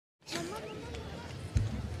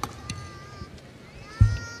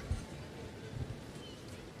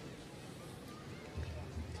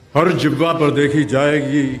हर जिब्वा पर देखी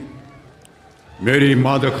जाएगी मेरी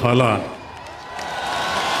मादक खाला,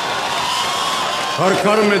 हर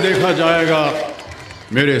घर में देखा जाएगा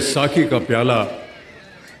मेरे साकी का प्याला,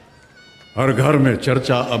 हर घर में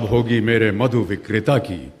चर्चा अब होगी मेरे मधु विक्रेता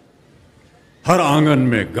की, हर आंगन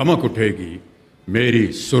में गमक उठेगी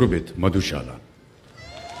मेरी सुरभित मधुशाला।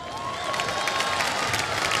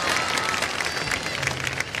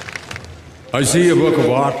 I see a work of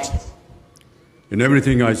art in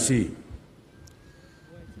everything I see.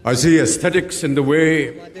 I see aesthetics in the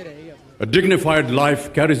way a dignified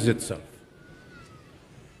life carries itself.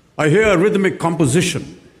 I hear a rhythmic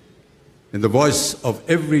composition in the voice of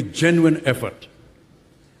every genuine effort.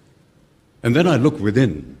 And then I look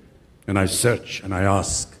within and I search and I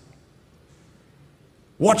ask,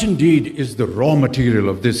 what indeed is the raw material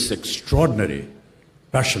of this extraordinary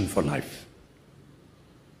passion for life?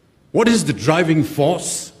 What is the driving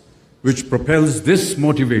force which propels this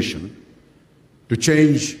motivation to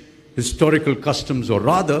change historical customs, or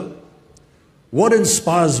rather, what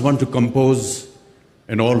inspires one to compose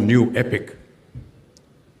an all-new epic?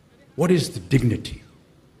 What is the dignity?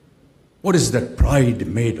 What is that pride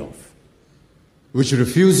made of, which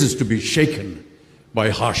refuses to be shaken by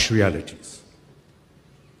harsh realities?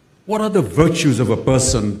 What are the virtues of a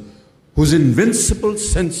person whose invincible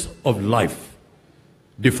sense of life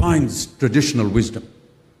defines traditional wisdom?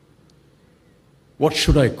 What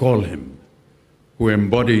should I call him who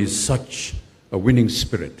embodies such a winning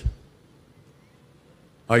spirit?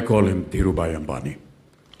 I call him Dhirubhai Ambani.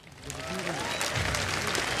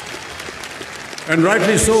 And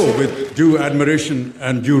rightly so, with due admiration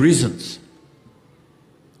and due reasons.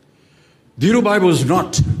 Dhirubhai was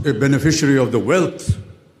not a beneficiary of the wealth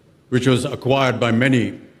which was acquired by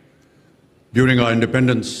many during our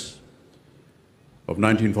independence of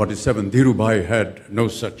 1947. Dhirubhai had no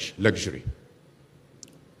such luxury.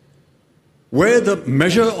 Where the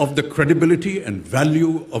measure of the credibility and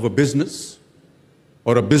value of a business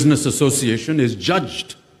or a business association is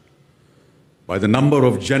judged by the number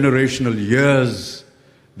of generational years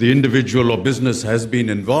the individual or business has been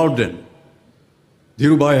involved in,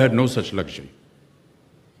 Dhirubhai had no such luxury.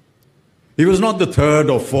 He was not the third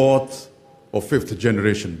or fourth or fifth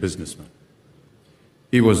generation businessman.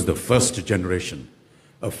 He was the first generation,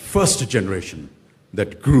 a first generation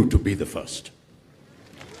that grew to be the first.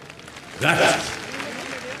 That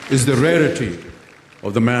is the rarity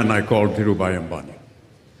of the man I call Dhirubhai Ambani.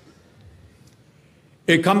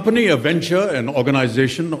 A company, a venture, an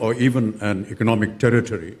organization, or even an economic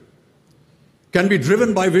territory can be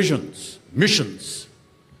driven by visions, missions,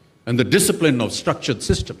 and the discipline of structured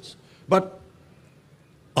systems. But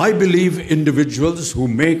I believe individuals who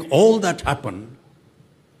make all that happen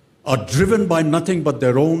are driven by nothing but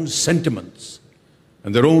their own sentiments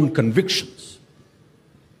and their own convictions.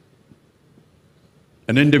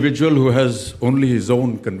 An individual who has only his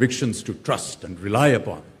own convictions to trust and rely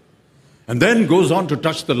upon, and then goes on to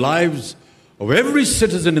touch the lives of every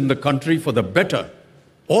citizen in the country for the better,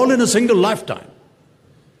 all in a single lifetime,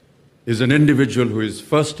 is an individual who is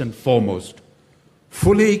first and foremost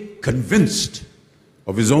fully convinced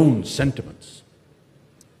of his own sentiments.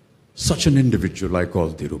 Such an individual I call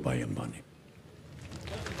Dhirubhai Ambani.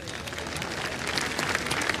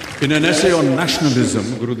 In an essay on nationalism,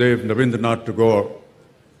 Gurudev Rabindranath Tagore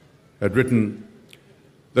had written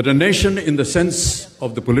that a nation, in the sense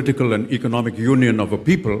of the political and economic union of a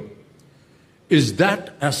people, is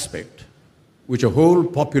that aspect which a whole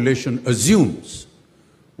population assumes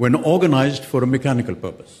when organized for a mechanical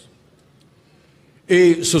purpose.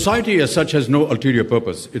 A society as such has no ulterior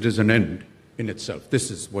purpose. It is an end in itself. This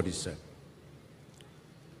is what he said.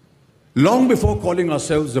 Long before calling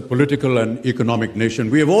ourselves a political and economic nation,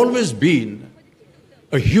 we have always been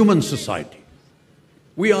a human society.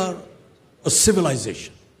 We are a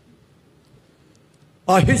civilization.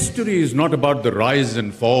 Our history is not about the rise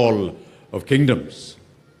and fall of kingdoms.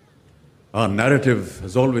 Our narrative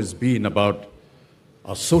has always been about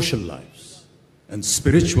our social lives and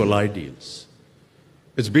spiritual ideals.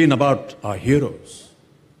 It's been about our heroes.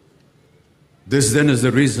 This then is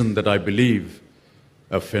the reason that I believe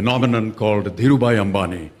a phenomenon called Dhirubhai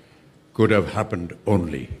Ambani could have happened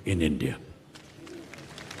only in India.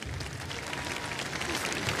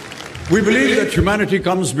 We believe that humanity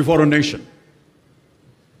comes before a nation.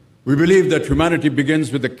 We believe that humanity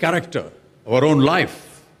begins with the character of our own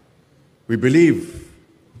life. We believe,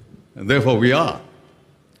 and therefore we are.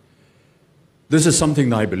 This is something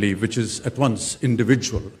that I believe which is at once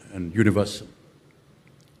individual and universal.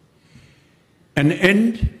 An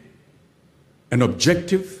end an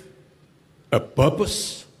objective, a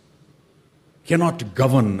purpose cannot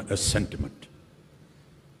govern a sentiment.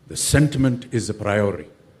 The sentiment is a priori.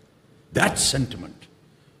 That sentiment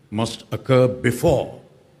must occur before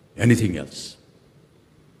anything else.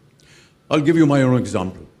 I'll give you my own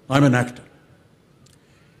example. I'm an actor.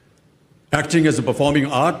 Acting as a performing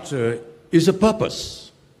art is a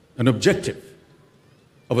purpose, an objective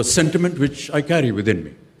of a sentiment which I carry within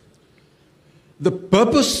me. The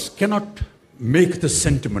purpose cannot make the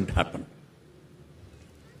sentiment happen.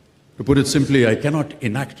 To put it simply, I cannot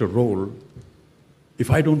enact a role if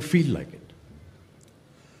I don't feel like it.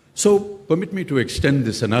 So, permit me to extend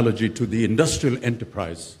this analogy to the industrial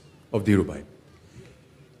enterprise of Dhirubhai.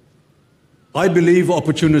 I believe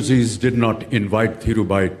opportunities did not invite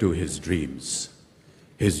Dhirubhai to his dreams.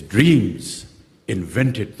 His dreams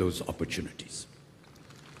invented those opportunities.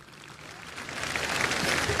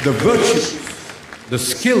 The virtues, the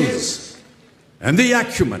skills, and the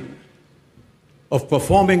acumen of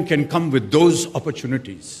performing can come with those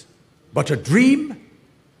opportunities. But a dream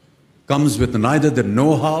comes with neither the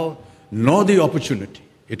know-how nor the opportunity.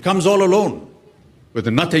 It comes all alone, with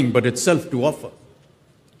nothing but itself to offer.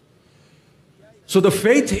 So the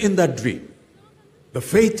faith in that dream, the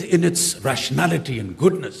faith in its rationality and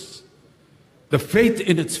goodness, the faith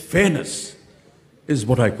in its fairness is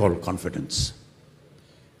what I call confidence.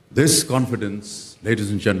 This confidence,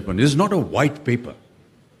 ladies and gentlemen, is not a white paper.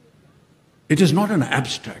 It is not an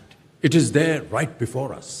abstract. It is there right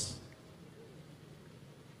before us.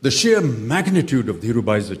 The sheer magnitude of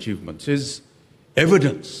Dhirubhai's achievements is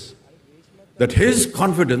evidence that his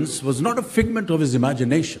confidence was not a figment of his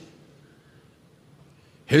imagination.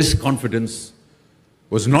 His confidence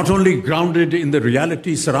was not only grounded in the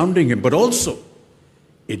reality surrounding him, but also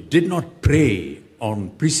it did not prey on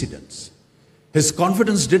precedents. His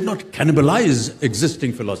confidence did not cannibalize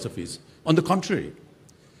existing philosophies. On the contrary,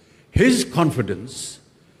 his confidence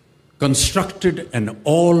constructed an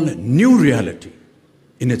all-new reality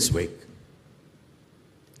in its wake.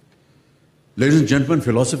 Ladies and gentlemen,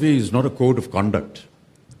 philosophy is not a code of conduct.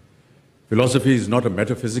 Philosophy is not a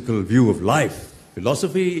metaphysical view of life.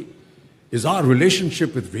 Philosophy is our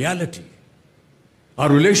relationship with reality, our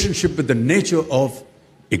relationship with the nature of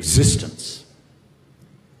existence.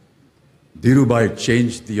 Dhirubhai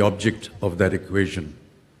changed the object of that equation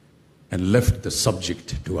and left the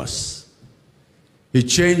subject to us. He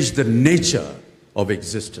changed the nature of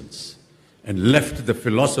existence and left the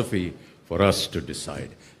philosophy for us to decide.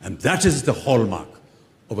 And that is the hallmark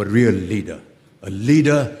of a real leader, a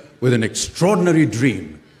leader with an extraordinary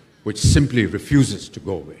dream which simply refuses to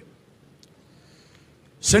go away.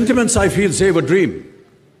 Sentiments, I feel, save a dream.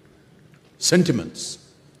 Sentiments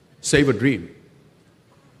save a dream.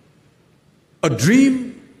 A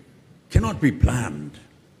dream cannot be planned.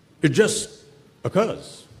 It just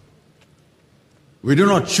occurs. We do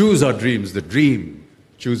not choose our dreams. The dream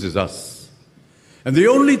chooses us. And the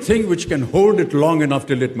only thing which can hold it long enough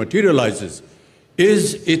till it materializes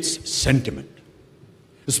is its sentiment.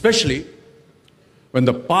 Especially when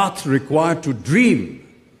the path required to dream,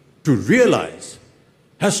 to realize,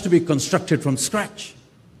 has to be constructed from scratch.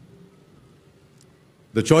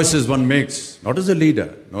 The choices one makes, not as a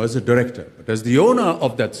leader, nor as a director, but as the owner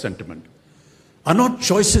of that sentiment, are not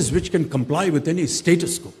choices which can comply with any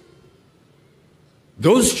status quo.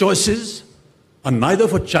 Those choices are neither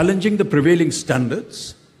for challenging the prevailing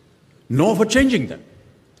standards, nor for changing them.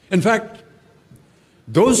 In fact,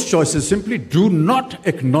 those choices simply do not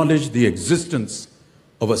acknowledge the existence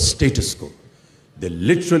of a status quo. They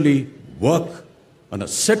literally work on a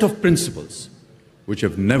set of principles which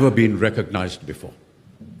have never been recognized before.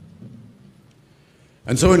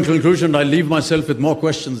 And so in conclusion, I leave myself with more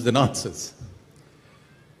questions than answers.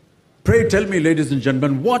 Pray tell me, ladies and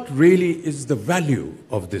gentlemen, what really is the value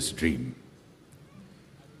of this dream?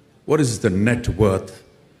 What is the net worth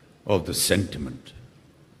of the sentiment?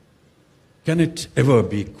 Can it ever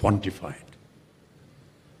be quantified?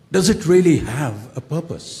 Does it really have a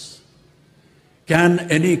purpose? Can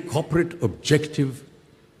any corporate objective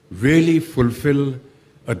really fulfill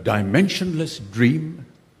a dimensionless dream?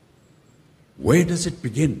 Where does it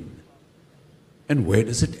begin and where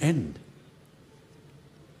does it end?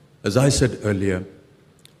 As I said earlier,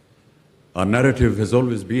 our narrative has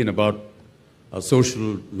always been about our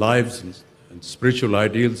social lives and spiritual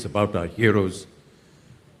ideals, about our heroes.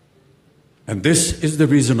 And this is the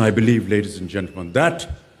reason I believe, ladies and gentlemen, that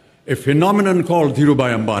a phenomenon called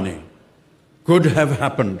Dhirubhai Ambani could have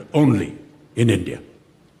happened only in India.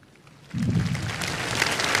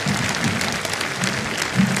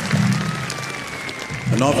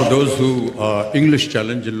 And now for those who are English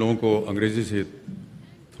challenged, जिन लोगों को अंग्रेजी से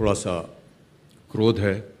थोड़ा सा क्रोध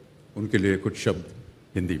है, उनके लिए कुछ शब्द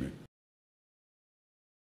हिंदी में।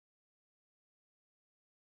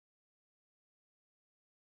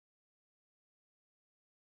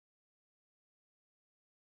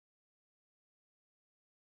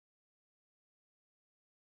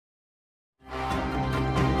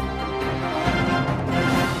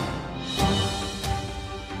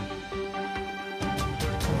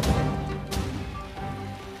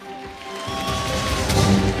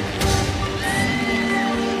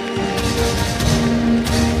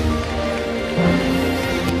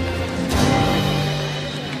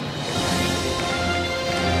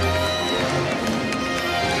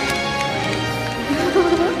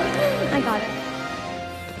 I got it.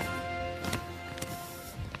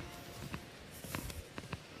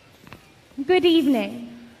 Good evening.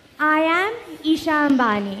 I am Isha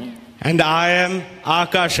Ambani. And I am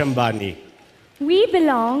Akash Ambani. We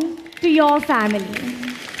belong to your family.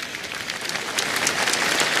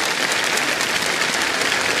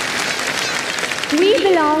 We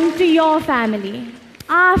belong to your family,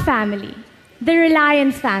 our family, the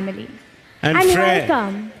Reliance family. And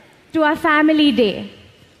welcome to our family day.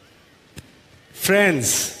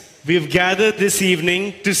 Friends, we've gathered this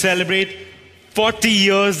evening to celebrate 40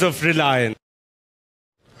 years of Reliance.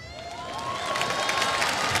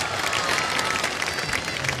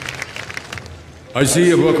 I see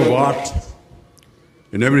a work of art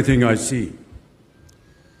in everything I see.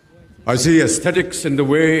 I see aesthetics in the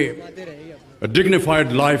way a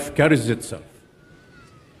dignified life carries itself.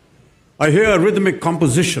 I hear a rhythmic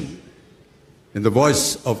composition in the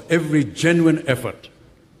voice of every genuine effort.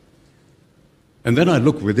 And then I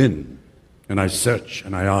look within and I search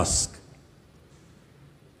and I ask,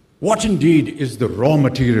 what indeed is the raw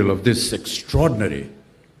material of this extraordinary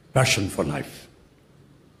passion for life?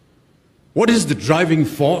 What is the driving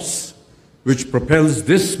force which propels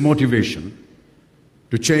this motivation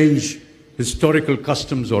to change historical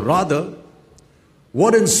customs, or rather,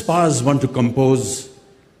 what inspires one to compose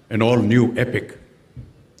an all-new epic?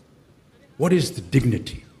 What is the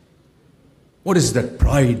dignity? What is that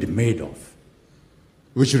pride made of,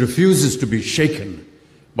 which refuses to be shaken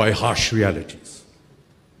by harsh realities?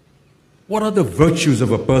 What are the virtues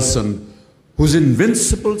of a person whose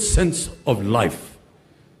invincible sense of life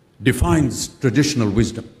defines traditional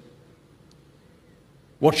wisdom?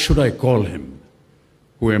 What should I call him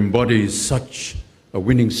who embodies such a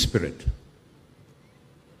winning spirit?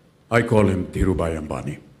 I call him Dhirubhai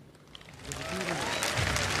Ambani.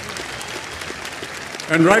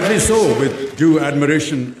 And rightly so, with due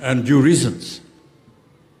admiration and due reasons.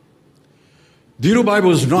 Dhirubhai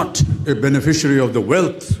was not a beneficiary of the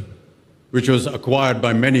wealth which was acquired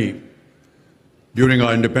by many during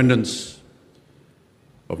our independence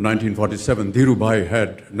of 1947. Dhirubhai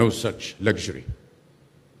had no such luxury.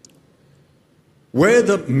 Where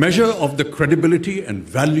the measure of the credibility and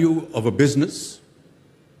value of a business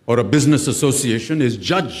or a business association is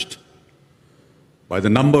judged by the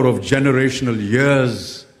number of generational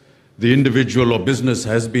years the individual or business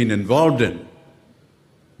has been involved in,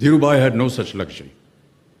 Dhirubhai had no such luxury.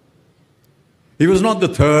 He was not the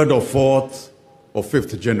third or fourth or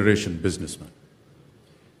fifth generation businessman.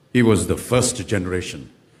 He was the first generation,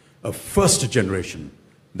 a first generation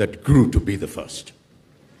that grew to be the first.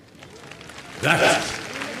 That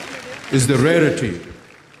is the rarity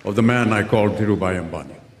of the man I call Dhirubhai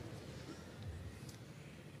Ambani.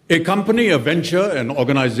 A company, a venture, an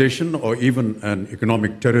organization, or even an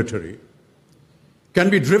economic territory can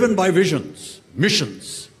be driven by visions,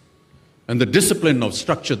 missions, and the discipline of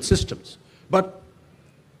structured systems. But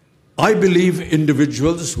I believe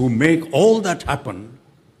individuals who make all that happen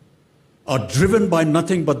are driven by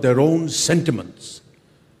nothing but their own sentiments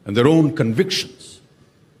and their own convictions.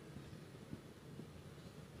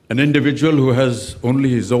 An individual who has only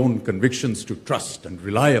his own convictions to trust and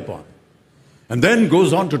rely upon, and then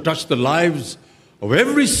goes on to touch the lives of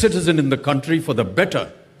every citizen in the country for the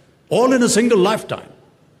better, all in a single lifetime,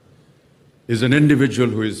 is an individual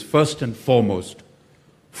who is first and foremost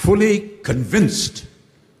fully convinced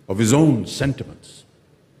of his own sentiments.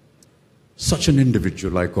 Such an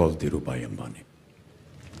individual I call Dhirubhai Ambani.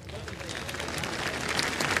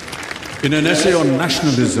 In an essay on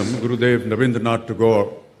nationalism, Gurudev Rabindranath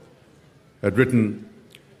Tagore had written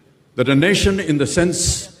that a nation, in the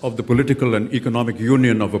sense of the political and economic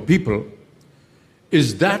union of a people,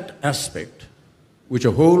 is that aspect which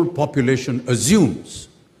a whole population assumes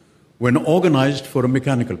when organized for a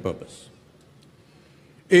mechanical purpose.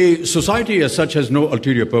 A society as such has no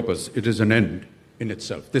ulterior purpose. It is an end in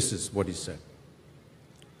itself. This is what he said.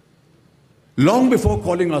 Long before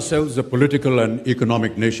calling ourselves a political and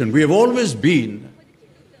economic nation, we have always been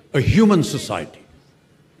a human society.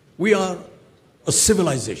 We are a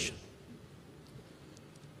civilization.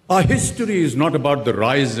 Our history is not about the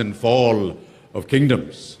rise and fall of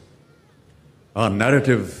kingdoms. Our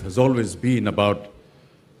narrative has always been about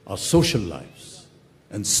our social lives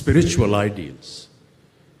and spiritual ideals.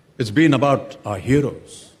 It's been about our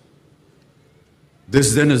heroes.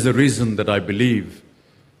 This then is the reason that I believe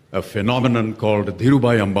a phenomenon called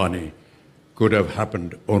Dhirubhai Ambani could have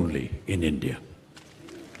happened only in India.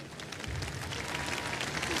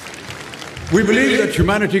 We believe that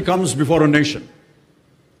humanity comes before a nation.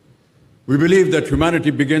 We believe that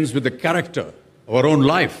humanity begins with the character of our own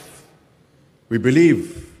life. We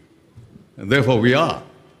believe, and therefore we are.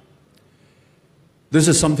 This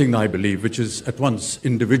is something I believe which is at once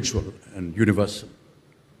individual and universal.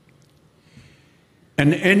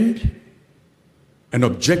 An end, an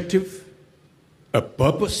objective, a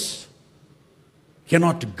purpose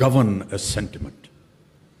cannot govern a sentiment.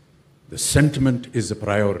 The sentiment is a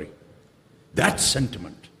priori. That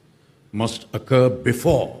sentiment must occur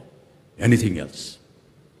before anything else.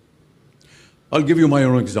 I'll give you my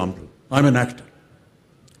own example. I'm an actor.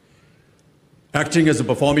 Acting as a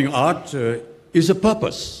performing art is a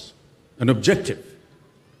purpose, an objective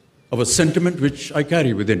of a sentiment which I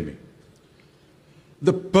carry within me.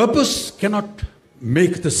 The purpose cannot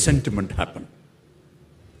make the sentiment happen.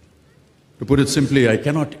 To put it simply, I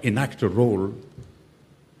cannot enact a role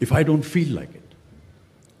if I don't feel like it.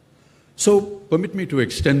 So, permit me to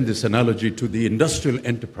extend this analogy to the industrial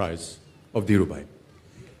enterprise of Dhirubhai.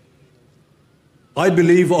 I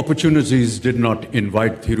believe opportunities did not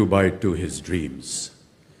invite Dhirubhai to his dreams.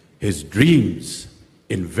 His dreams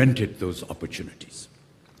invented those opportunities.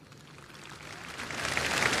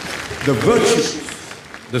 The virtues,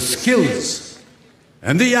 the skills,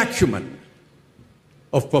 and the acumen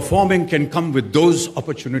of performing can come with those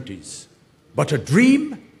opportunities. But a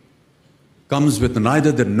dream comes with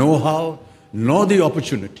neither the know-how nor the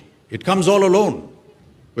opportunity. It comes all alone,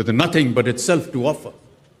 with nothing but itself to offer.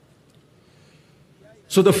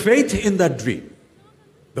 So the faith in that dream,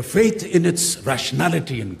 the faith in its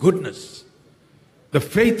rationality and goodness, the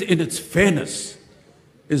faith in its fairness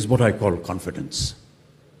is what I call confidence.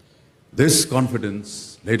 This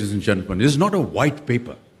confidence, ladies and gentlemen, is not a white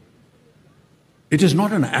paper. It is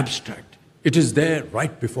not an abstract. It is there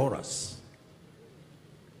right before us.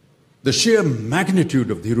 The sheer magnitude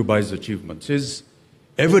of Dhirubhai's achievements is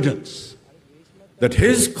evidence that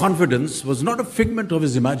his confidence was not a figment of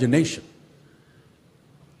his imagination.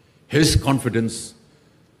 His confidence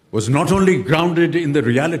was not only grounded in the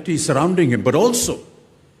reality surrounding him, but also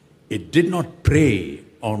it did not prey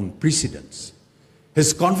on precedents.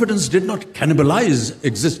 His confidence did not cannibalize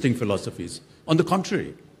existing philosophies. On the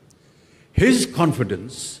contrary, his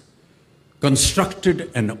confidence constructed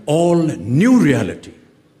an all-new reality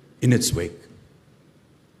in its wake.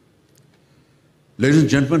 Ladies and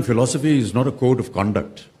gentlemen, philosophy is not a code of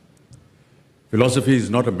conduct. Philosophy is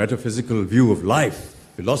not a metaphysical view of life.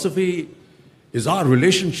 Philosophy is our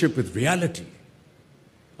relationship with reality,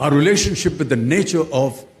 our relationship with the nature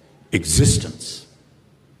of existence.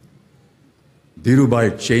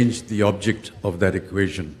 Dhirubhai changed the object of that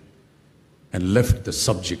equation and left the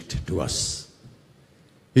subject to us.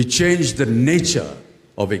 He changed the nature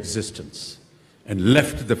of existence and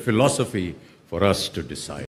left the philosophy for us to decide.